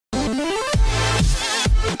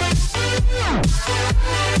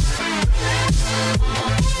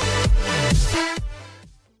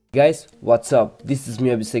Guys, what's up? This is me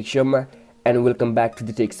Abhishek Sharma and welcome back to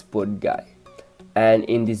the Tech Expert Guy. And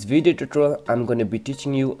in this video tutorial I'm going to be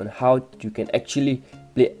teaching you on how you can actually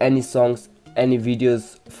play any songs, any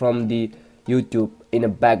videos from the YouTube in a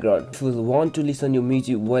background. If you want to listen to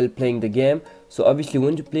music while playing the game, so obviously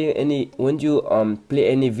when you play any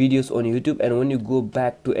videos on YouTube and when you go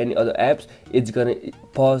back to any other apps, it's gonna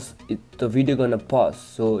pause, the video gonna pause.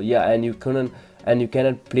 So yeah, and you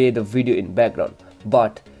cannot play the video in background.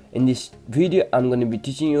 But in this video I'm going to be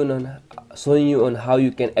teaching you showing you on how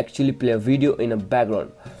you can actually play a video in a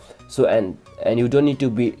background. So and you don't need to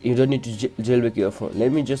jailbreak your phone.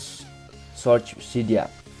 Let me just search Cydia.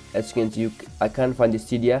 As you can see, I can't find the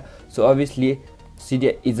Cydia, so obviously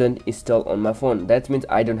Cydia isn't installed on my phone. That means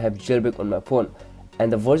I don't have jailbreak on my phone,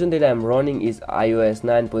 and the version that I'm running is iOS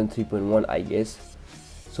 9.3.1, I guess.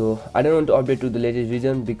 So I don't want to update to the latest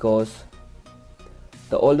version because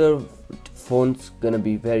the older phone's gonna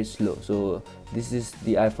be very slow. So this is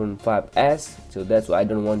the iPhone 5s, so that's why I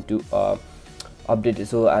don't want to update it.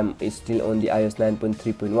 So it's still on the iOS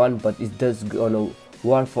 9.3.1, but it does gonna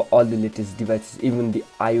work for all the latest devices, even the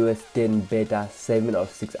iOS 10 beta 7 or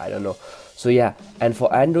 6, I don't know. So yeah, and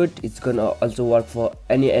for Android it's gonna also work for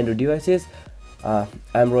any Android devices.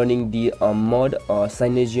 I'm running the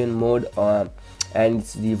Cyanogen mode, and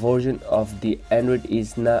it's the version of the Android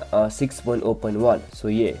is now 6.0.1. so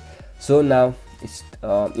yeah, so now it's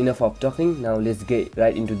enough of talking. Now let's get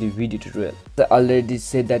right into the video tutorial. I already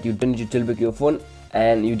said that you don't need to jailbreak your phone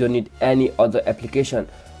and you don't need any other application.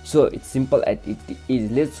 So it's simple as it is.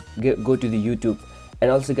 Let's go to the YouTube. And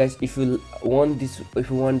also guys, if you want this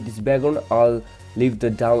background, I'll leave the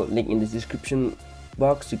download link in the description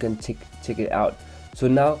box. You can check it out. So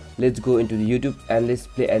now let's go into the YouTube and let's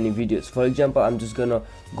play any videos. For example, I'm just gonna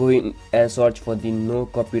go in and search for the no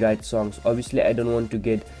copyright songs. Obviously I don't want to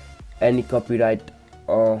get any copyright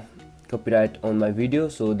on my video,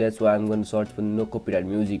 so that's why I'm gonna search for no copyright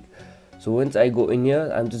music. So once I go in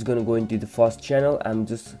here, I'm just gonna go into the first channel. I'm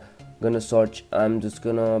just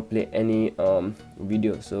gonna play any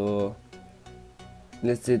video. So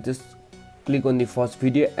let's say just click on the first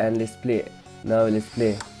video and let's play. Now let's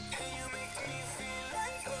play.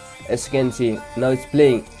 As you can see, now it's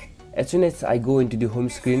playing. As soon as I go into the home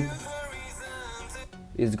screen,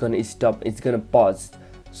 it's gonna stop, it's gonna pause.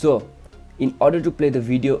 So in order to play the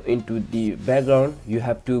video into the background, you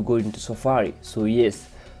have to go into Safari. So yes,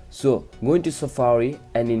 so go into Safari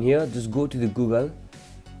and in here just go to the Google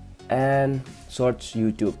and search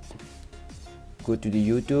YouTube. Go to the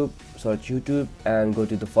YouTube, search YouTube and go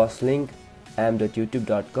to the first link,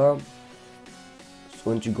 am.youtube.com. So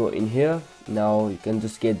once you go in here, now you can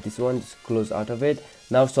just get this one, just close out of it.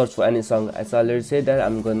 Now search for any song. As I already said that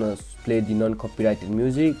I'm gonna play the non-copyrighted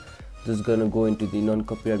music. Just gonna go into the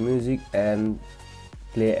non-copyright music and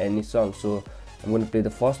play any song. So I'm gonna play the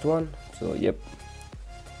first one. So yep,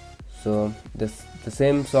 so this the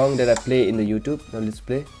same song that I play in the YouTube. Now let's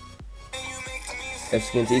play. As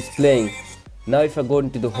you can see, it's playing. Now if I go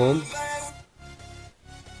into the home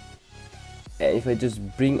and if I just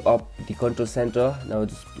bring up the control center, now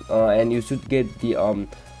just and you should get the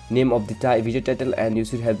name of the video title and you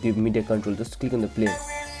should have the media control. Just click on the play.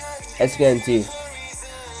 As you can see,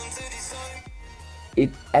 it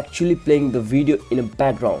actually playing the video in a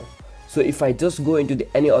background. So if I just go into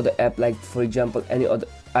any other app, like for example any other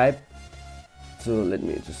app, so let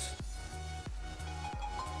me just,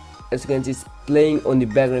 as you can see, it's playing on the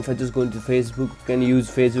background. If I just go into Facebook, you can use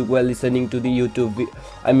Facebook while listening to the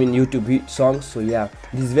YouTube songs. So yeah,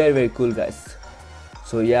 this is very cool guys.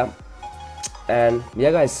 So yeah, and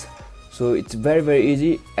yeah guys, so it's very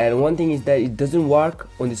easy. And one thing is that it doesn't work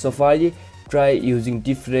on the Safari. Try using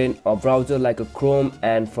different browser like a Chrome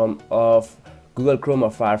and from Google Chrome or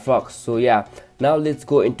Firefox. So yeah, now let's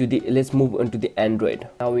move on to the Android.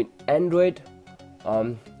 Now in Android,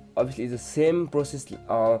 obviously it's the same process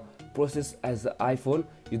as the iPhone.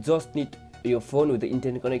 You just need your phone with the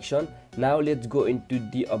internet connection. Now let's go into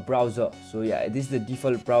the browser. So yeah, this is the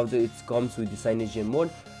default browser. It comes with the Cyanogen mode,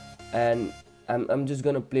 and I'm just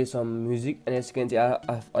gonna play some music. And as you can see,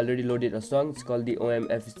 I've already loaded a song. It's called the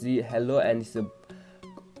OMFC Hello, and it's a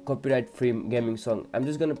copyright free gaming song. I'm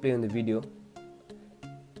just gonna play on the video.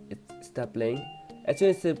 Start playing. As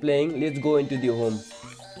soon as it's playing, let's go into the home.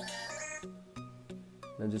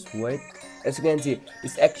 Now just wait. As you can see,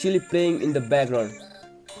 it's actually playing in the background,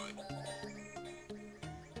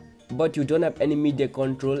 but you don't have any media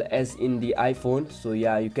control as in the iPhone. So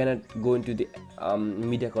yeah, you cannot go into the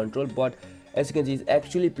media control, but as you can see, it's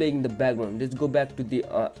actually playing in the background. Let's go back to the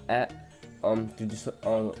to this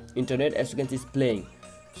internet. As you can see, it's playing.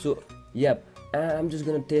 So yep, and I'm just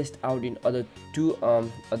gonna test out in other two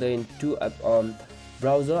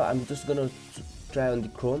browser. I'm just gonna try on the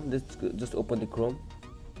Chrome. Let's just open the Chrome.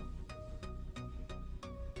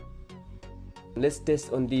 Let's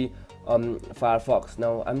test on the Firefox.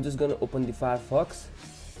 Now I'm just gonna open the Firefox,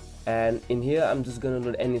 and in here I'm just gonna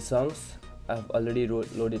load any songs. I've already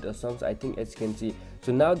loaded the songs, I think, as you can see.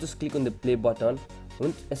 So now just click on the play button.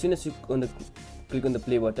 As soon as you click on the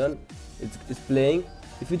play button, it's playing.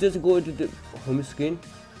 If you just go to the home screen,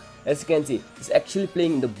 as you can see, it's actually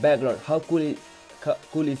playing in the background. How cool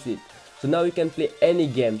is it? So now you can play any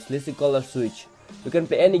games. Let's say color switch. You can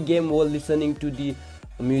play any game while listening to the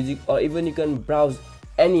music, or even you can browse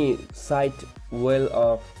any site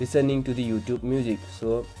while listening to the YouTube music.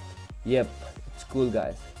 So yep, it's cool,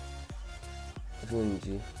 guys.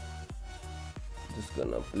 Just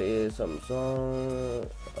gonna play some song.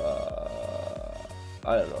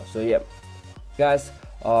 I don't know. So yeah, guys,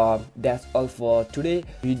 that's all for today.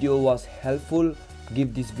 Video was helpful.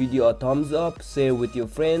 Give this video a thumbs up, share with your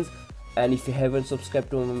friends, and if you haven't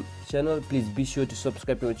subscribed to my channel, please be sure to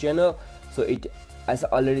subscribe to my channel. So it, as I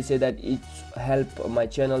already said, that it help my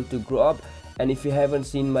channel to grow up. And if you haven't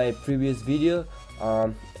seen my previous video,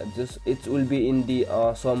 just it will be in the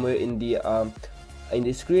somewhere in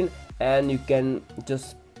the screen, and you can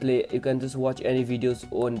just watch any videos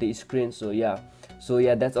on the screen. So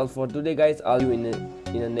yeah, that's all for today, guys. I'll see you in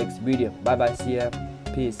the next video. Bye bye, see ya,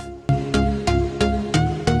 peace.